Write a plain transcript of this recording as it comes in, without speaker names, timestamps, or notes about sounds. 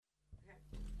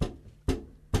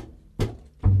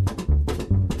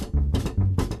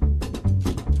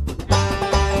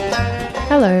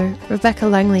Hello, Rebecca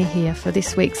Langley here for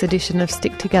this week's edition of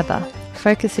Stick Together,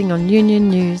 focusing on union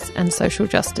news and social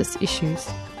justice issues.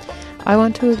 I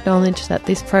want to acknowledge that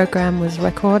this program was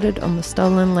recorded on the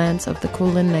stolen lands of the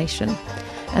Kulin Nation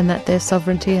and that their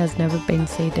sovereignty has never been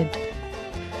ceded.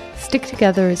 Stick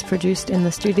Together is produced in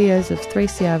the studios of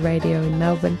 3CR Radio in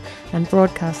Melbourne and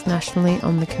broadcast nationally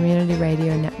on the Community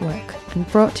Radio Network and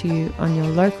brought to you on your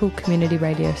local community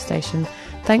radio station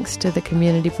thanks to the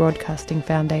Community Broadcasting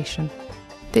Foundation.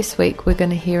 This week we're going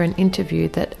to hear an interview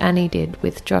that Annie did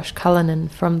with Josh Cullinan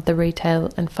from the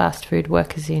Retail and Fast Food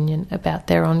Workers Union about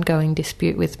their ongoing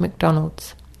dispute with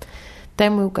McDonald's.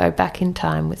 Then we'll go back in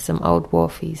time with some old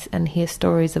wharfies and hear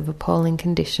stories of appalling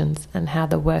conditions and how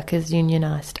the workers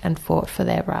unionised and fought for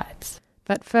their rights.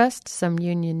 But first, some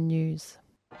union news.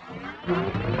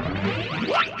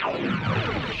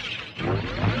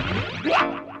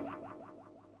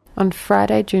 On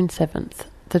Friday, June 7th,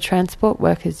 the Transport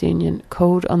Workers Union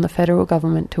called on the federal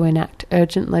government to enact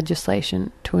urgent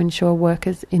legislation to ensure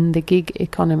workers in the gig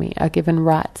economy are given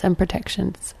rights and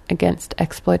protections against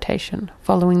exploitation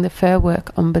following the Fair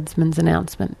Work Ombudsman's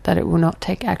announcement that it will not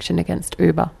take action against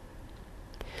Uber.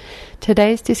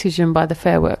 Today's decision by the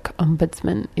Fair Work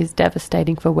Ombudsman is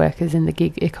devastating for workers in the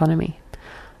gig economy.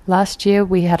 Last year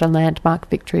we had a landmark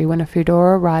victory when a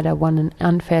Foodora rider won an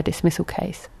unfair dismissal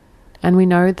case. And we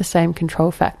know the same control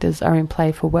factors are in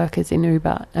play for workers in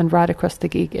Uber and right across the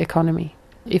gig economy.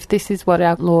 If this is what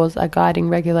our laws are guiding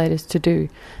regulators to do,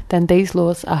 then these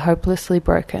laws are hopelessly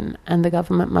broken and the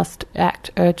government must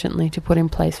act urgently to put in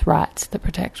place rights that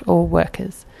protect all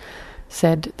workers,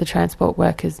 said the Transport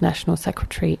Workers National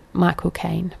Secretary Michael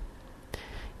Caine.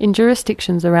 In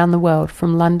jurisdictions around the world,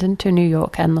 from London to New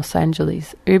York and Los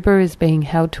Angeles, Uber is being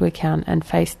held to account and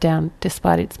faced down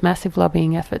despite its massive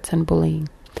lobbying efforts and bullying.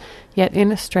 Yet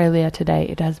in Australia today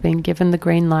it has been given the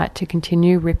green light to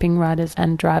continue ripping riders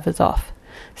and drivers off,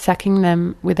 sacking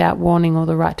them without warning or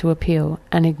the right to appeal,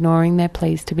 and ignoring their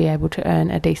pleas to be able to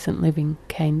earn a decent living,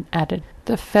 Caine added.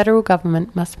 The federal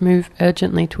government must move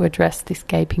urgently to address this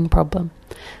gaping problem.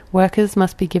 Workers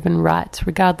must be given rights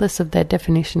regardless of their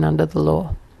definition under the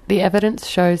law. The evidence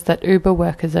shows that Uber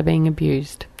workers are being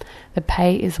abused. The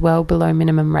pay is well below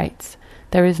minimum rates.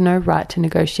 There is no right to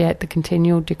negotiate the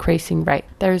continual decreasing rate.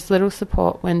 There is little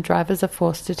support when drivers are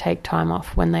forced to take time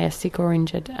off when they are sick or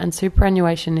injured, and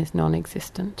superannuation is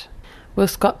non-existent. Will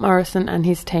Scott Morrison and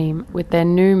his team, with their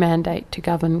new mandate to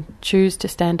govern, choose to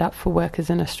stand up for workers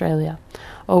in Australia?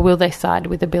 Or will they side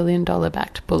with a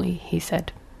billion-dollar-backed bully, he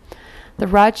said. The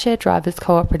Rideshare Drivers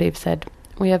Cooperative said,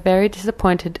 "We are very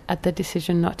disappointed at the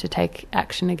decision not to take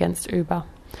action against Uber.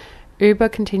 Uber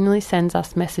continually sends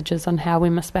us messages on how we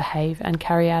must behave and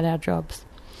carry out our jobs.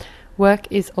 Work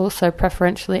is also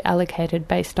preferentially allocated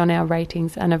based on our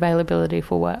ratings and availability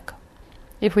for work.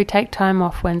 If we take time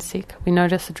off when sick, we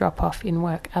notice a drop-off in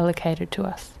work allocated to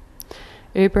us.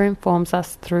 Uber informs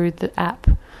us through the app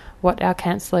what our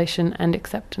cancellation and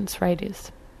acceptance rate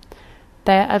is.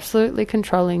 They are absolutely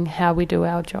controlling how we do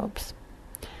our jobs.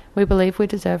 We believe we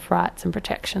deserve rights and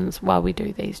protections while we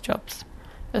do these jobs."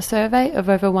 A survey of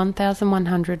over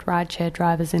 1,100 rideshare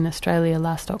drivers in Australia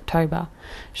last October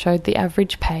showed the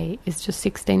average pay is just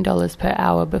 $16 per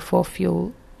hour before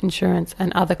fuel, insurance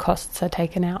and other costs are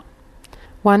taken out.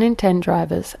 1 in 10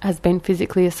 drivers has been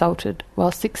physically assaulted,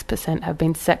 while 6% have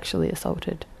been sexually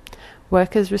assaulted.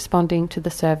 Workers responding to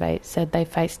the survey said they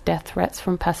faced death threats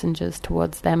from passengers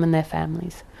towards them and their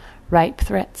families, rape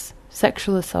threats,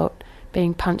 sexual assault,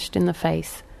 being punched in the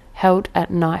face, held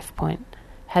at knife point,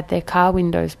 had their car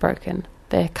windows broken,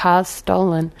 their cars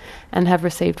stolen, and have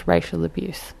received racial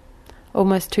abuse.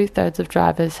 Almost 2/3 of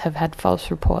drivers have had false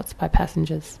reports by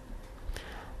passengers.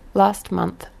 Last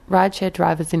month, rideshare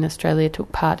drivers in Australia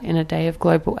took part in a day of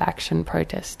global action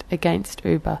protest against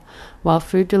Uber, while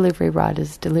food delivery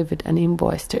riders delivered an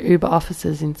invoice to Uber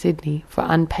officers in Sydney for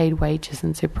unpaid wages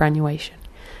and superannuation.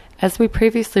 As we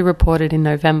previously reported in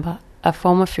November, a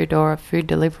former Foodora food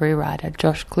delivery rider,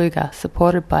 Josh Kluger,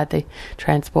 supported by the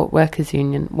Transport Workers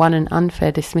Union, won an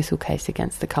unfair dismissal case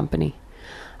against the company,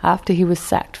 after he was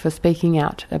sacked for speaking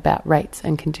out about rates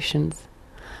and conditions.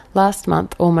 Last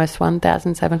month, almost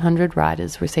 1,700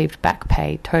 riders received back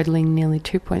pay totalling nearly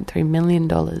 $2.3 million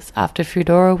after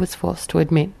Foodora was forced to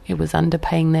admit it was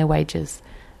underpaying their wages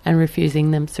and refusing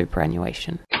them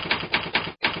superannuation.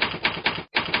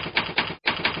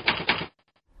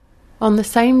 On the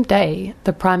same day,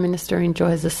 the Prime Minister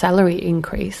enjoys a salary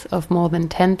increase of more than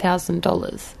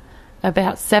 $10,000.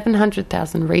 About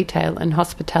 700,000 retail and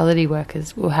hospitality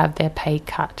workers will have their pay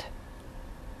cut.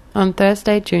 On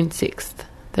Thursday, June 6th,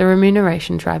 The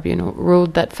Remuneration Tribunal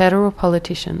ruled that federal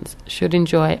politicians should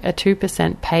enjoy a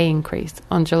 2% pay increase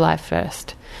on July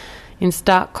 1st, in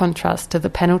stark contrast to the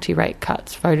penalty rate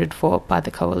cuts voted for by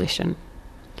the coalition.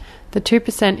 The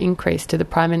 2% increase to the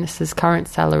Prime Minister's current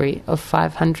salary of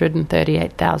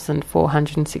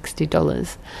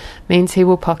 $538,460 means he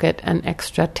will pocket an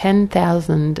extra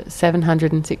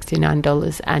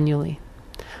 $10,769 annually.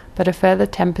 But a further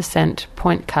 10%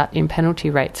 point cut in penalty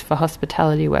rates for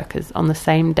hospitality workers on the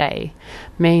same day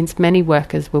means many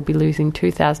workers will be losing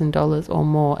 $2,000 or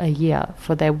more a year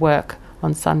for their work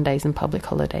on Sundays and public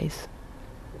holidays.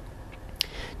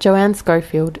 Joanne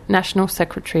Schofield, National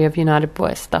Secretary of United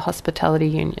Voice, the hospitality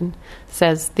union,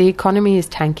 says the economy is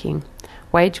tanking.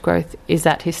 Wage growth is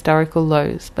at historical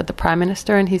lows, but the Prime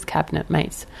Minister and his cabinet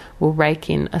mates will rake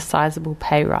in a sizable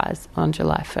pay rise on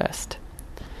July 1st.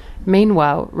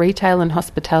 Meanwhile, retail and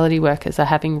hospitality workers are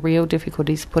having real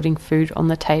difficulties putting food on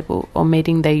the table or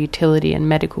meeting their utility and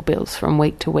medical bills from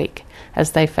week to week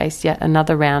as they face yet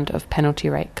another round of penalty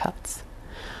rate cuts.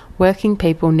 Working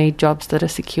people need jobs that are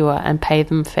secure and pay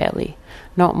them fairly,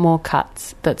 not more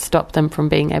cuts that stop them from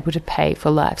being able to pay for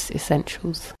life's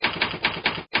essentials.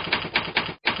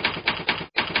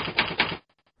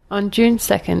 On June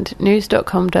 2nd,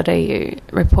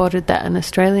 news.com.au reported that an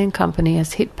Australian company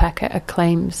has hit back at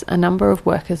claims a number of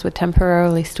workers were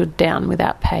temporarily stood down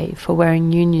without pay for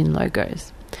wearing union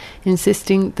logos,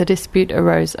 insisting the dispute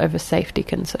arose over safety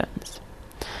concerns.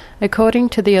 According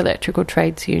to the Electrical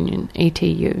Trades Union,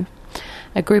 ETU,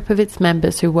 a group of its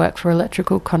members who work for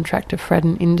electrical contractor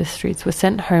Fredon Industries were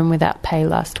sent home without pay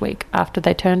last week after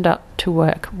they turned up to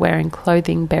work wearing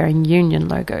clothing bearing union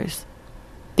logos.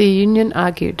 The union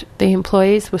argued the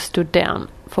employees were stood down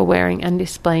for wearing and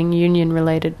displaying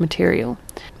union-related material,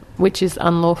 which is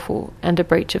unlawful and a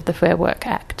breach of the Fair Work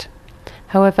Act.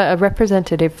 However, a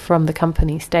representative from the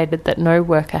company stated that no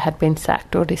worker had been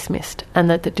sacked or dismissed and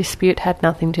that the dispute had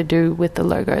nothing to do with the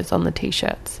logos on the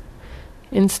T-shirts.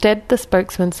 Instead, the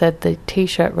spokesman said the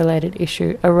T-shirt-related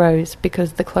issue arose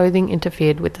because the clothing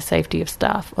interfered with the safety of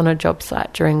staff on a job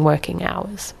site during working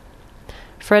hours.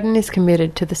 Fredon is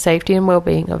committed to the safety and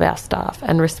well-being of our staff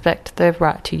and respect their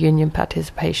right to union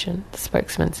participation, the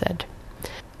spokesman said.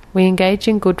 We engage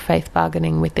in good faith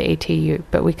bargaining with the ETU,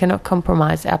 but we cannot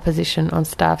compromise our position on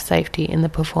staff safety in the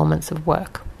performance of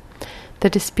work. The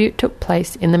dispute took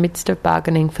place in the midst of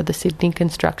bargaining for the Sydney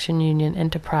Construction Union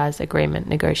Enterprise Agreement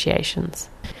negotiations.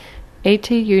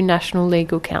 ETU National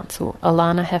Legal Counsel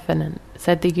Alana Heffernan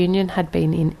said the union had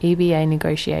been in EBA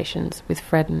negotiations with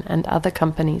Fredon and other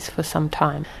companies for some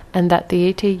time, and that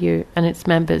the ETU and its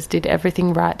members did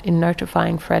everything right in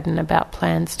notifying Fredon about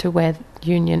plans to wear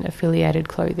union-affiliated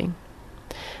clothing.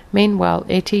 Meanwhile,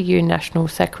 ETU National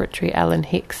Secretary Alan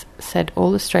Hicks said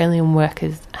all Australian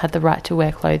workers had the right to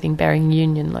wear clothing bearing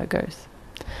union logos.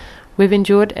 We've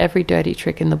endured every dirty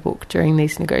trick in the book during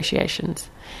these negotiations,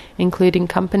 including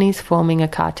companies forming a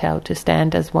cartel to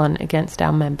stand as one against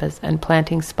our members and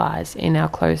planting spies in our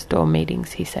closed-door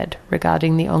meetings, he said,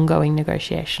 regarding the ongoing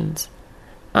negotiations.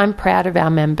 I'm proud of our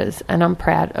members and I'm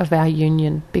proud of our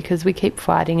union because we keep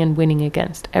fighting and winning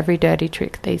against every dirty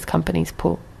trick these companies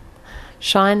pull.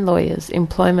 Shine Lawyers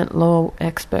employment law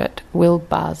expert Will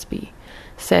Barsby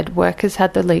said workers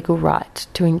had the legal right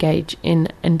to engage in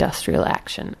industrial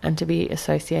action and to be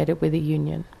associated with a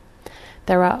union.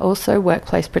 There are also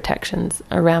workplace protections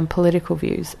around political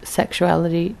views,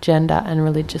 sexuality, gender and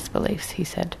religious beliefs, he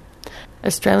said.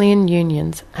 Australian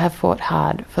unions have fought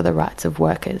hard for the rights of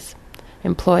workers.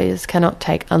 Employers cannot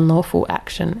take unlawful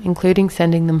action, including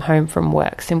sending them home from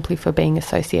work simply for being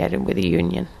associated with a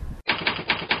union.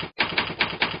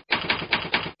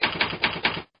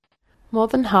 More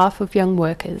than half of young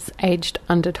workers aged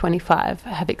under 25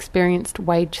 have experienced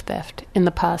wage theft in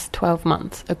the past 12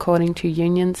 months, according to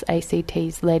Unions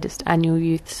ACT's latest annual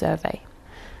youth survey.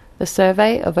 The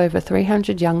survey of over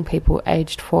 300 young people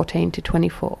aged 14 to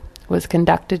 24 was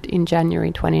conducted in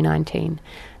January 2019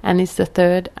 and is the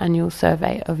third annual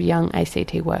survey of young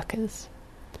ACT workers.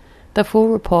 The full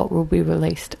report will be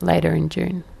released later in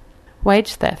June.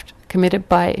 Wage theft committed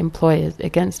by employers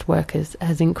against workers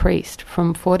has increased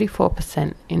from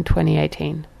 44% in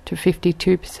 2018 to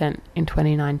 52% in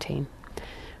 2019,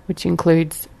 which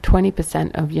includes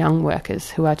 20% of young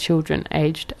workers who are children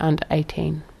aged under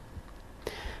 18.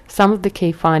 Some of the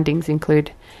key findings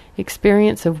include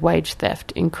experience of wage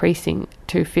theft increasing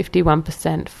to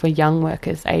 51% for young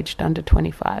workers aged under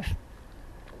 25.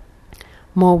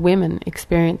 More women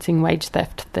experiencing wage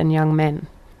theft than young men.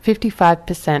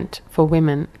 55% for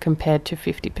women compared to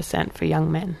 50% for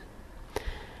young men.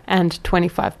 And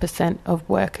 25% of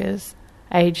workers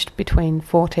aged between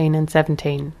 14 and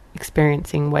 17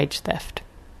 experiencing wage theft.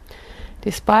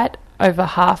 Despite over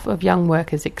half of young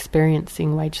workers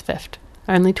experiencing wage theft,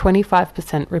 only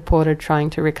 25% reported trying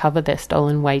to recover their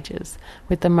stolen wages,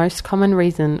 with the most common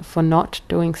reason for not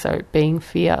doing so being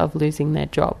fear of losing their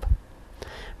job.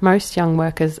 Most young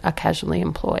workers are casually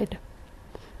employed.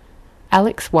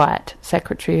 Alex White,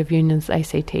 Secretary of Unions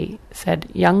ACT, said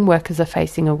young workers are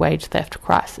facing a wage theft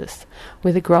crisis,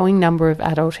 with a growing number of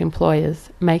adult employers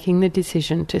making the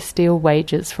decision to steal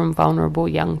wages from vulnerable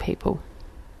young people.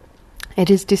 It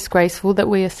is disgraceful that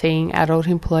we are seeing adult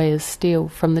employers steal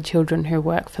from the children who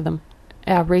work for them.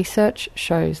 Our research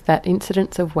shows that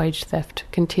incidents of wage theft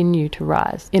continue to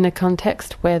rise in a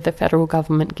context where the federal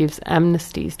government gives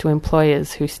amnesties to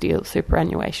employers who steal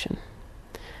superannuation.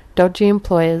 Dodgy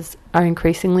employers are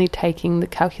increasingly taking the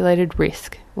calculated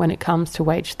risk when it comes to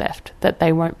wage theft that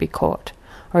they won't be caught,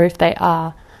 or if they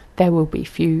are, there will be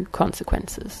few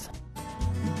consequences.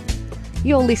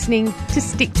 You're listening to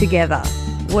Stick Together,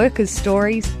 workers'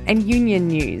 stories and union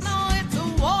news.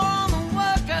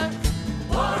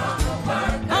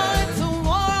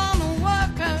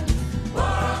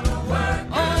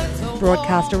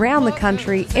 Broadcast around the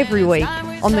country every week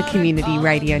on the Community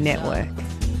Radio Network.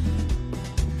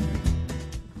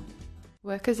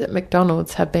 Workers at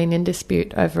McDonald's have been in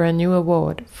dispute over a new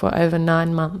award for over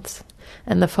 9 months,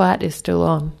 and the fight is still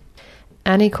on.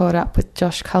 Annie caught up with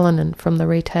Josh Cullinan from the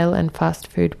Retail and Fast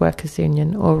Food Workers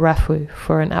Union, or RAFWU,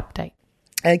 for an update.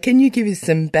 Can you give us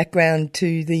some background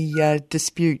to the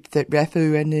dispute that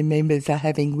RAFWU and their members are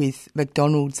having with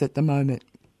McDonald's at the moment?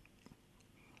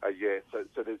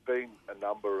 So there's been a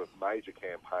number of major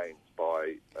campaigns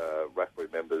by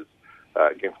RAFWU members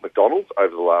against McDonald's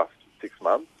over the last 6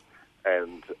 months,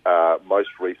 and most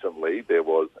recently there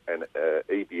was an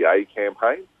EBA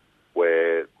campaign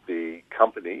where the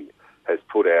company has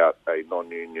put out a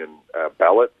non-union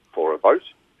ballot for a vote,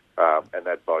 and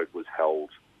that vote was held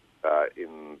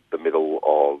in the middle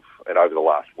of and over the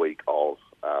last week of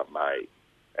May,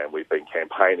 and we've been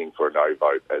campaigning for a no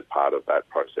vote as part of that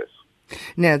process.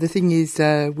 Now, the thing is,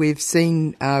 we've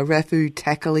seen RAFWU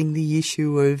tackling the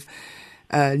issue of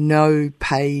no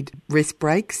paid rest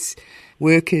breaks,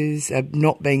 workers are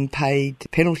not being paid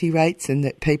penalty rates, and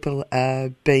that people are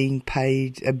being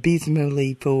paid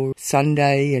abysmally for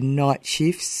Sunday and night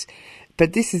shifts.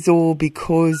 But this is all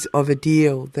because of a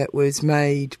deal that was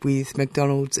made with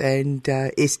McDonald's and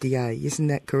SDA, isn't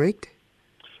that correct?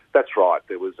 That's right.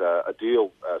 There was a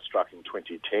deal struck in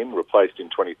 2010, replaced in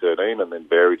 2013 and then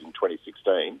buried in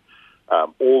 2016.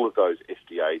 All of those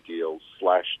SDA deals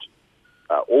slashed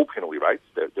all penalty rates.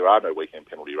 There are no weekend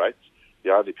penalty rates.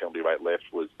 The only penalty rate left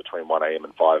was between 1am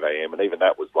and 5am, and even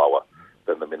that was lower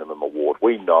than the minimum award.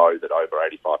 We know that over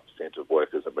 85% of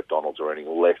workers at McDonald's are earning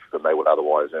less than they would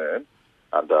otherwise earn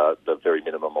under the very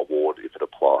minimum award if it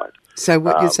applied. So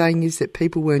what you're saying is that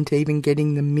people weren't even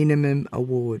getting the minimum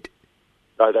award?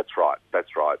 No, that's right.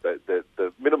 That's right.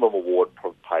 The minimum award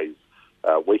pays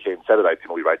weekend Saturday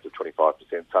penalty rates of 25%,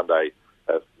 Sunday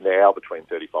now between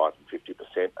 35 and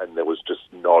 50%, and there was just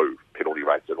no penalty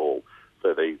rates at all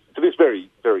for this very,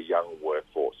 very young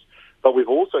workforce. But we've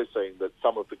also seen that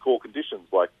some of the core conditions,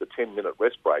 like the 10-minute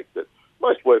rest break that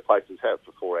most workplaces have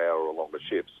for 4-hour or longer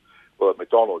shifts, well, at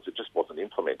McDonald's it just wasn't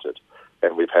implemented.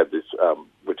 And we've had this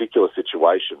ridiculous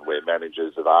situation where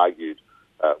managers have argued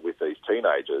with these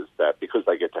teenagers that because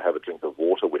they get to have a drink of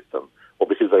water with them, or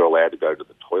because they're allowed to go to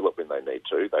the toilet when they need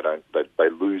to, they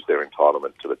lose their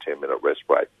entitlement to the 10-minute rest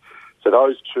break. So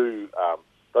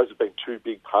those have been two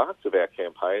big parts of our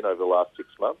campaign over the last 6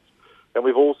 months. And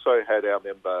we've also had our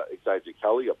member Xavier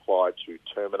Kelly apply to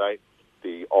terminate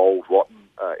the old rotten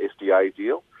SDA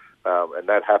deal, and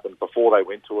that happened before they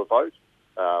went to a vote.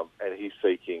 And he's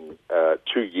seeking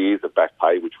 2 years of back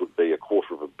pay, which would be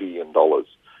 $250 million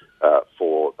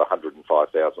for the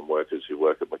 105,000 workers who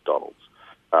work at McDonald's.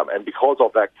 And because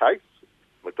of that case,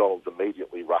 McDonald's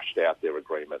immediately rushed out their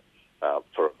agreement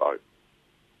for a vote.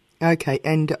 Okay,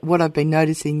 and what I've been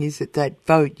noticing is that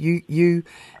vote, you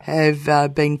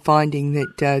have been finding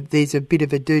that there's a bit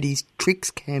of a dirty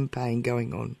tricks campaign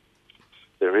going on.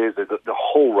 There's a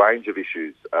whole range of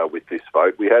issues with this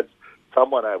vote. We had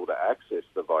someone able to access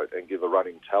the vote and give a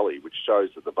running tally, which shows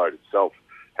that the vote itself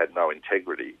had no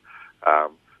integrity.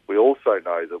 We also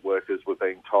know that workers were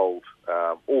being told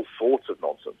all sorts of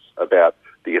nonsense about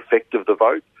the effect of the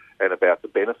vote and about the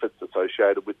benefits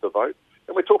associated with the vote.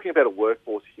 And we're talking about a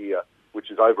workforce here which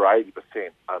is over 80%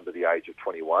 under the age of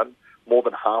 21. More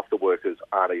than half the workers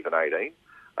aren't even 18.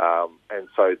 And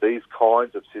so these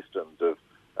kinds of systems of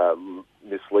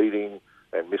misleading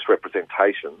and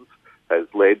misrepresentations has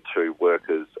led to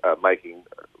workers making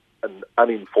an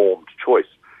uninformed choice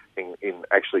in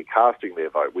actually casting their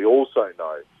vote. We also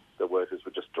know that workers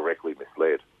were just directly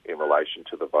misled in relation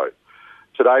to the vote.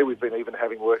 Today, we've been even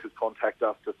having workers contact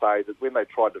us to say that when they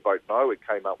tried to vote no, it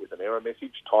came up with an error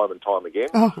message time and time again.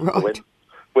 Oh, right.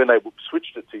 When they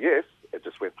switched it to yes, it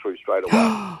just went through straight away.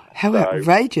 How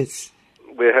outrageous.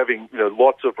 We're having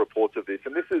lots of reports of this,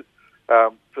 and this is,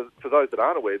 for those that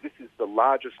aren't aware, this is the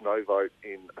largest no vote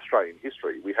in Australian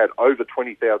history. We had over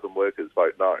 20,000 workers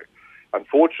vote no.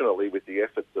 Unfortunately, with the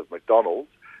efforts of McDonald's,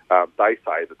 they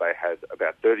say that they had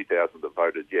about 30,000 that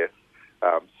voted yes.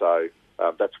 So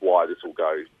that's why this will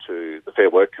go to the Fair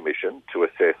Work Commission to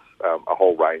assess a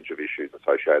whole range of issues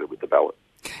associated with the ballot.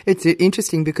 It's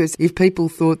interesting because if people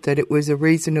thought that it was a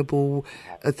reasonable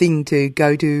thing to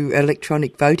go to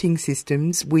electronic voting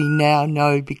systems, we now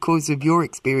know, because of your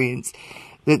experience,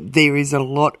 that there is a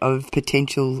lot of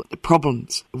potential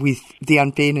problems with the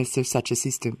unfairness of such a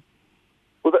system.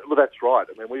 Well, that's right.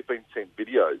 I mean, we've been sent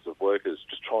videos of workers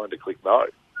just trying to click no,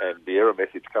 and the error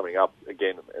message coming up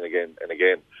again and again and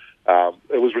again.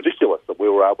 It was ridiculous that we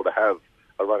were able to have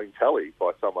a running tally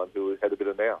by someone who had a bit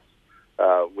of nous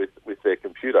with their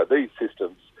computer. These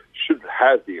systems should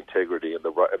have the integrity and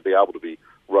be able to be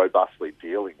robustly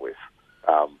dealing with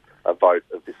a vote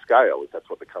of this scale, if that's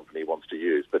what the company wants to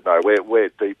use. But no,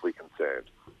 we're deeply concerned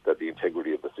that the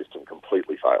integrity of the system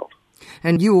completely failed.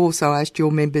 And you also asked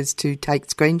your members to take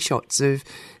screenshots of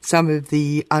some of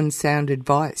the unsound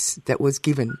advice that was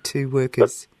given to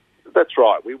workers. That's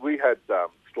right. We had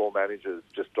store managers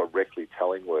just directly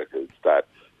telling workers that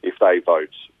if they vote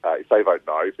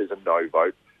no, if there's a no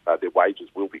vote, their wages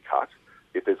will be cut.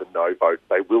 If there's a no vote,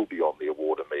 they will be on the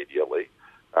award immediately.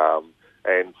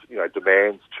 And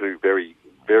demands to very,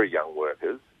 very young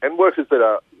workers and workers that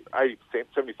are 80%,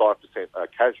 75%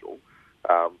 casual,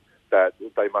 that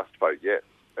they must vote yes.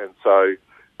 And so,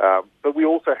 but we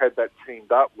also had that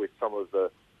teamed up with some of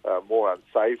the more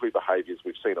unsavoury behaviours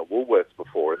we've seen at Woolworths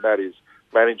before, and that is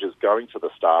managers going to the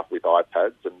staff with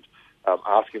iPads and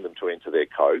asking them to enter their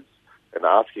codes and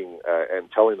asking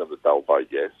and telling them that they'll vote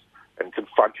yes, and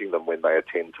confronting them when they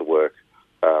attend to work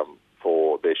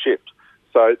for their shift.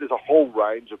 So there's a whole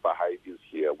range of behaviours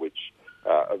here which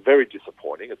are very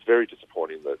disappointing. It's very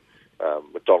disappointing that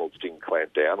McDonald's didn't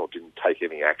clamp down or didn't take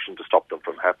any action to stop them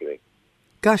from happening.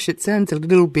 Gosh, it sounds a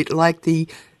little bit like the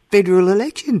federal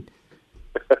election,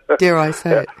 dare I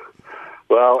say it.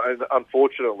 Well, and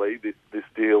unfortunately, this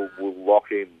deal will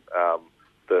lock in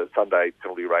the Sunday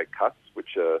penalty rate cuts,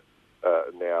 which are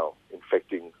now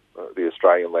infecting the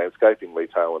Australian landscape in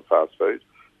retail and fast food.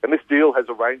 And this deal has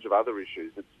a range of other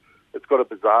issues. It's got a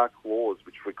bizarre clause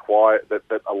which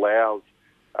that allows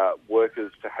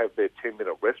workers to have their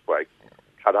 10-minute rest breaks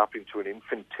cut up into an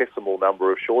infinitesimal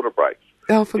number of shorter breaks.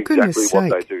 Oh, for goodness sake. Exactly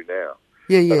what they do now.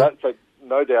 Yeah. So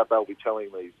no doubt they'll be telling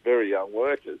these very young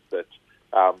workers that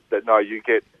no, you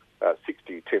get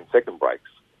 60 10-second breaks,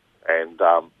 and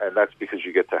that's because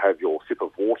you get to have your sip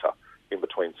of water in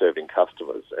between serving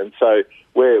customers. And so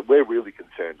we're really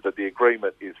concerned that the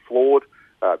agreement is flawed,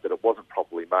 that it wasn't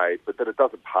properly made, but that it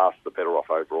doesn't pass the Better Off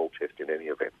Overall test in any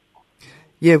event.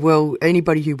 Yeah, well,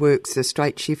 anybody who works a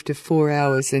straight shift of 4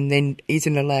 hours and then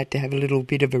isn't allowed to have a little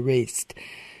bit of a rest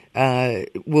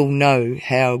will know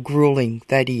how gruelling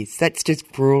that is. That's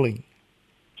just gruelling.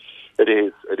 It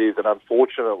is, and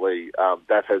unfortunately,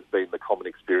 that has been the common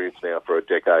experience now for a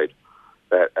decade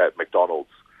at McDonald's.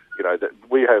 That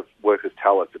we have workers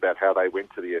tell us about how they went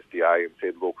to the SDA and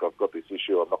said, look, I've got this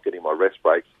issue, I'm not getting my rest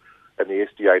breaks, and the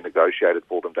SDA negotiated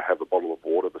for them to have a bottle of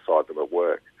water beside them at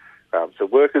work. So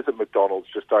workers at McDonald's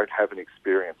just don't have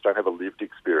a lived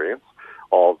experience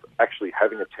of actually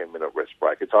having a 10-minute rest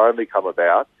break. It's only come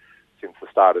about since the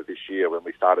start of this year when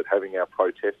we started having our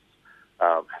protests,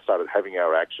 started having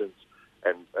our actions,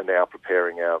 and are now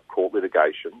preparing our court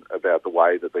litigation about the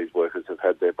way that these workers have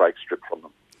had their breaks stripped from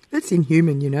them. That's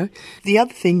inhuman, The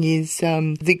other thing is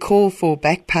the call for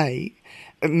back pay.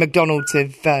 McDonald's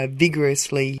have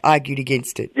vigorously argued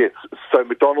against it. Yes, so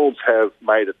McDonald's have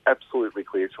made it absolutely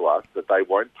clear to us that they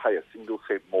won't pay a single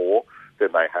cent more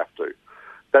than they have to.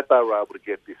 That they were able to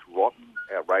get this rotten,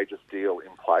 outrageous deal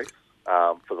in place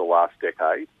for the last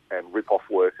decade and rip off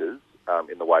workers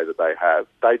in the way that they have,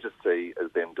 they just see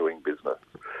as them doing business.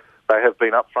 They have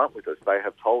been upfront with us. They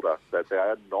have told us that they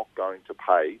are not going to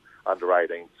pay under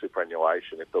 18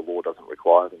 superannuation if the law doesn't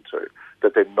require them to,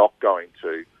 that they're not going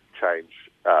to change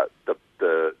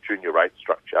the junior rate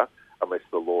structure unless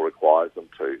the law requires them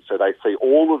to. So they see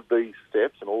all of these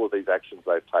steps and all of these actions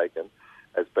they've taken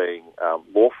as being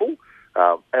lawful,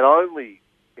 and only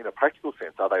in a practical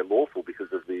sense are they lawful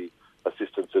because of the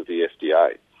assistance of the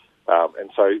SDA.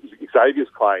 And so Xavier's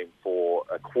claim for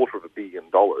 $250 million,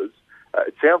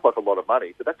 it sounds like a lot of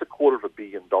money, but that's $250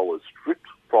 million stripped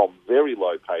from very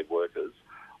low-paid workers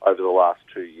over the last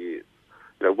 2 years.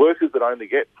 You know, workers that only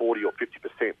get 40 or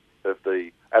 50% of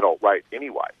the adult rate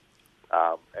anyway.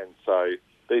 And so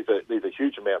these are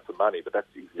huge amounts of money, but that's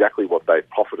exactly what they've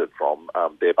profited from,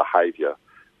 their behaviour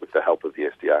with the help of the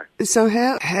SDA. So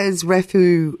how has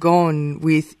RAFU gone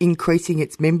with increasing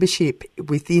its membership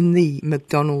within the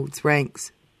McDonald's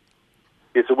ranks?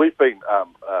 Yeah, so we've been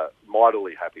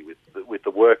mightily happy with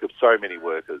the work of so many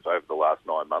workers over the last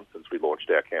 9 months since we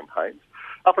launched our campaigns.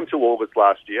 Up until August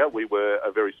last year, we were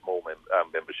a very small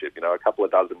membership, a couple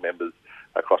of dozen members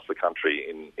across the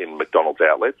country in McDonald's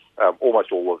outlets,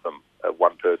 almost all of them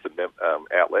one-person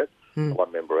outlet,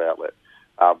 one-member outlet.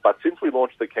 But since we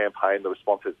launched the campaign, the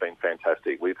response has been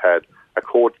fantastic. We've had a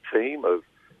core team of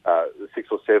 6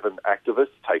 or 7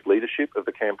 activists take leadership of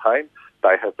the campaign.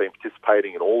 They have been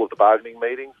participating in all of the bargaining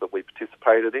meetings that we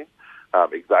participated in.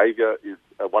 Xavier is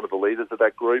one of the leaders of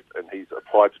that group, and he's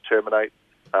applied to terminate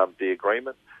the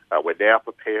agreement. We're now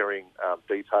preparing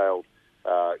detailed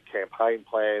campaign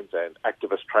plans and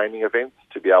activist training events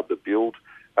to be able to build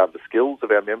the skills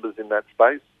of our members in that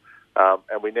space.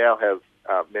 And we now have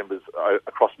members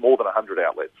across more than 100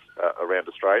 outlets around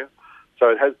Australia.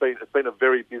 So it's been a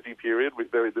very busy period with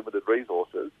very limited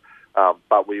resources,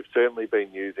 but we've certainly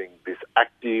been using this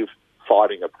active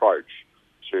fighting approach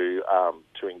to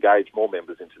engage more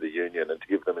members into the union and to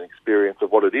give them an experience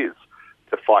of what it is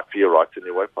to fight for your rights in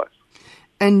your workplace.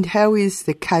 And how is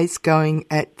the case going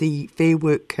at the Fair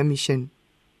Work Commission?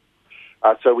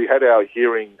 So we had our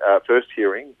first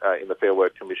hearing in the Fair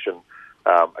Work Commission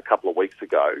a couple of weeks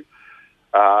ago.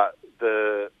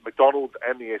 The McDonald's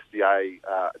and the SDA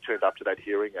turned up to that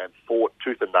hearing and fought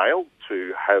tooth and nail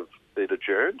to have it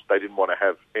adjourned. They didn't want to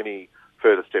have any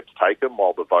further steps taken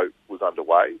while the vote was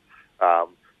underway.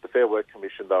 The Fair Work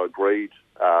Commission, though, agreed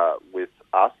with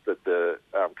us that the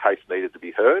case needed to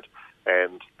be heard,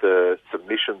 and the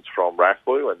submissions from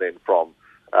RAFU and then from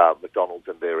McDonald's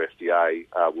and their SDA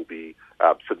will be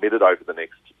submitted over the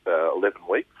next 11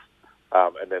 weeks,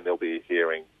 and then there'll be a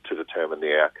hearing to determine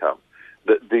the outcome.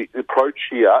 The approach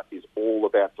here is all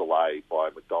about delay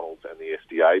by McDonald's and the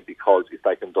SDA, because if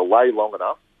they can delay long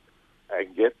enough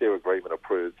and get their agreement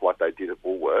approved like they did at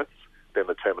Woolworths, then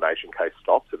the termination case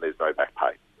stops and there's no back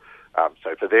pay.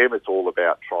 So for them, it's all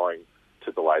about trying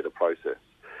to delay the process.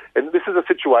 And this is a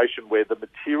situation where the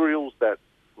materials that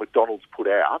McDonald's put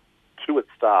out to its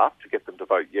staff to get them to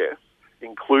vote yes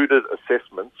included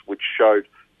assessments which showed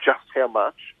just how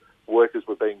much workers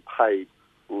were being paid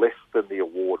less than the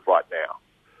award right now.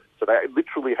 So they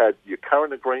literally had your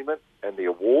current agreement and the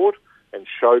award, and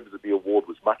showed that the award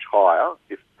was much higher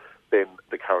than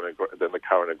the current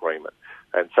agreement.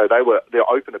 And so they're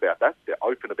open about that. They're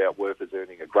open about workers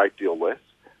earning a great deal less,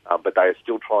 but they are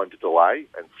still trying to delay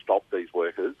and stop these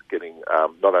workers getting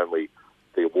not only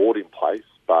the award in place,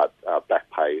 but back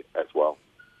pay as well.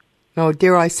 Oh,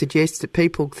 dare I suggest that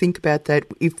people think about that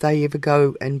if they ever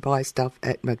go and buy stuff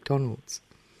at McDonald's?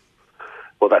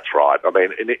 Well, that's right. I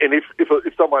mean, and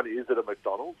if someone is at a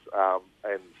McDonald's,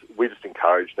 and we just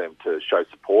encourage them to show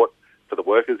support for the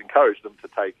workers, encourage them to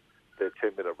take their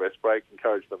 10-minute rest break,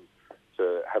 encourage them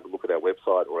to have a look at our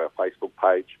website or our Facebook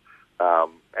page.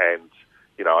 And,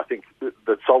 I think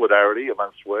the solidarity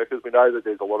amongst workers, we know that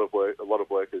there's a lot of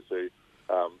workers who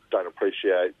don't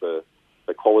appreciate the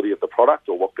quality of the product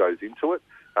or what goes into it.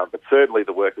 But certainly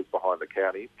the workers behind the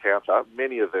counter,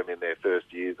 many of them in their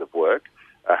first years of work,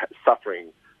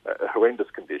 suffering horrendous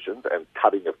conditions and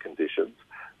cutting of conditions.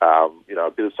 A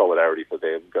bit of solidarity for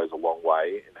them goes a long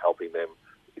way in helping them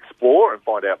explore and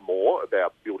find out more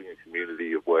about building a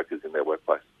community of workers in their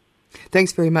workplace.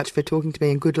 Thanks very much for talking to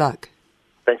me, and good luck.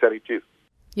 Thanks, Annie. Cheers.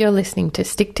 You're listening to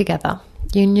Stick Together,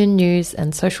 union news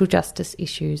and social justice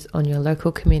issues on your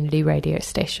local community radio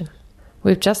station.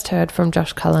 We've just heard from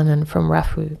Josh Cullinan from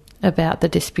RAFU about the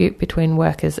dispute between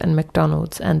workers and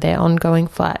McDonald's and their ongoing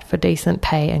fight for decent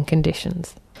pay and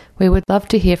conditions. We would love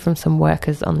to hear from some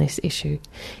workers on this issue.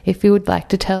 If you would like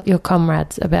to tell your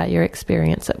comrades about your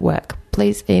experience at work,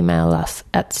 please email us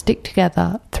at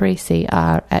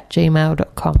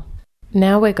sticktogether3cr@gmail.com.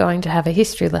 Now we're going to have a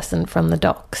history lesson from the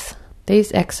docs.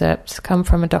 These excerpts come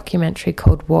from a documentary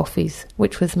called Wharfies,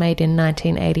 which was made in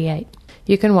 1988.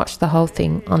 You can watch the whole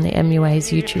thing on the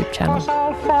MUA's YouTube channel.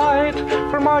 I'll fight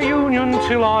for my union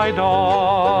till I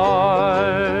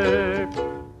die.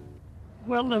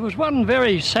 Well, there was one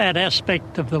very sad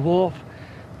aspect of the wharf,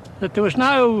 that there was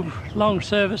no long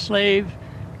service leave,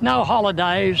 no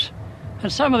holidays,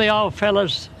 and some of the old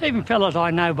fellas, even fellas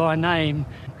I know by name,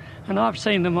 and I've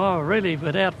seen them all really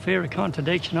without fear of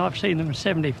contradiction, I've seen them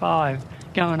 75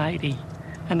 going 80.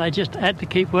 and they just had to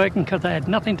keep working because they had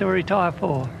nothing to retire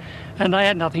for, and they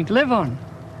had nothing to live on.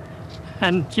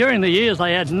 And during the years,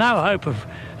 they had no hope of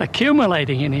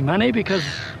accumulating any money because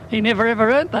he never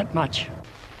ever earned that much.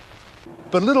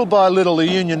 But little by little, the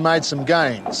union made some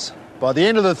gains. By the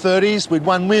end of the 30s, we'd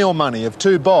won meal money of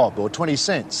 2 bob or 20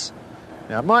 cents.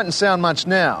 Now, it mightn't sound much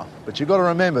now, but you've got to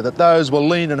remember that those were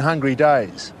lean and hungry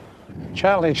days.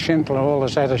 Charlie Schindler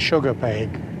always had a sugar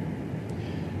bag.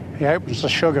 He opens the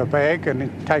sugar bag and he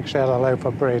takes out a loaf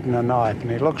of bread and a knife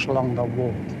and he looks along the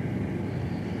wall.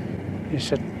 He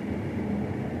said,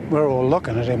 we're all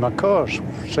looking at him, of course,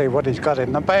 see what he's got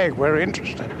in the bag. We're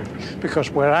interested because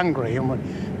we're hungry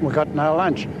and we got no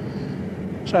lunch.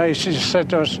 So he said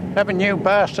to us, haven't you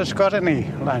bastards got any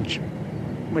lunch?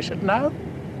 We said, no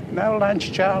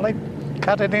lunch, Charlie.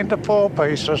 Cut it into 4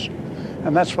 pieces.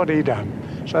 And that's what he done.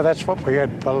 So that's what we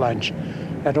had for lunch.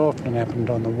 That often happened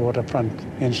on the waterfront,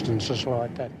 instances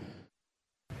like that.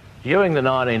 During the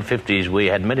 1950s, we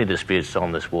had many disputes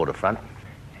on this waterfront.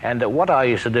 And what I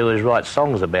used to do is write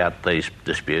songs about these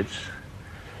disputes.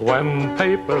 When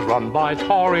papers run by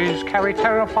Tories carry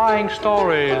terrifying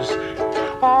stories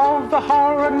of the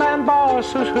horrid man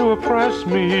bosses who oppress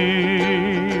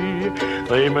me,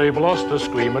 they may bluster,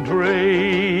 scream and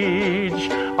rage.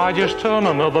 I just turn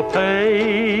another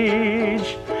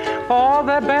page. For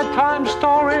their bedtime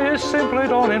stories simply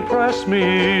don't impress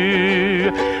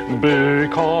me,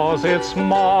 because it's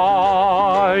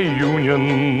my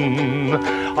union.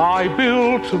 I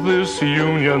built this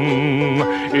union.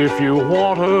 If you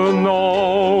want to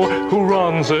know who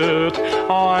runs it,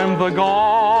 I'm the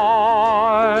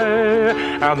guy.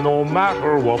 And no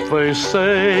matter what they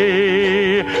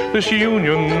say, this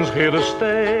union's here to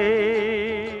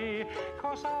stay.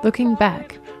 Looking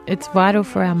back, it's vital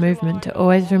for our movement to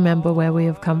always remember where we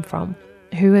have come from,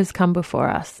 who has come before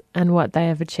us, and what they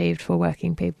have achieved for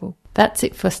working people. That's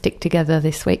it for Stick Together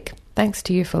this week. Thanks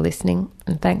to you for listening,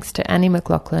 and thanks to Annie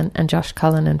McLaughlin and Josh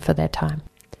Cullinan for their time.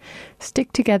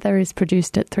 Stick Together is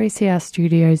produced at 3CR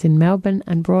Studios in Melbourne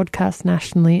and broadcast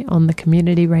nationally on the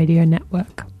Community Radio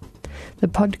Network. The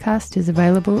podcast is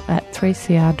available at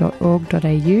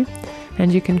 3cr.org.au,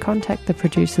 and you can contact the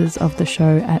producers of the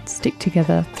show at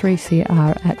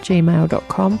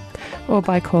sticktogether3cr@gmail.com or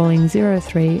by calling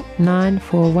 03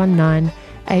 9419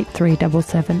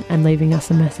 8377 and leaving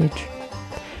us a message.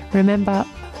 Remember,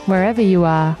 wherever you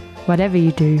are, whatever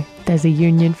you do, there's a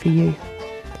union for you.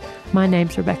 My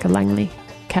name's Rebecca Langley.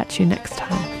 Catch you next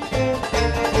time.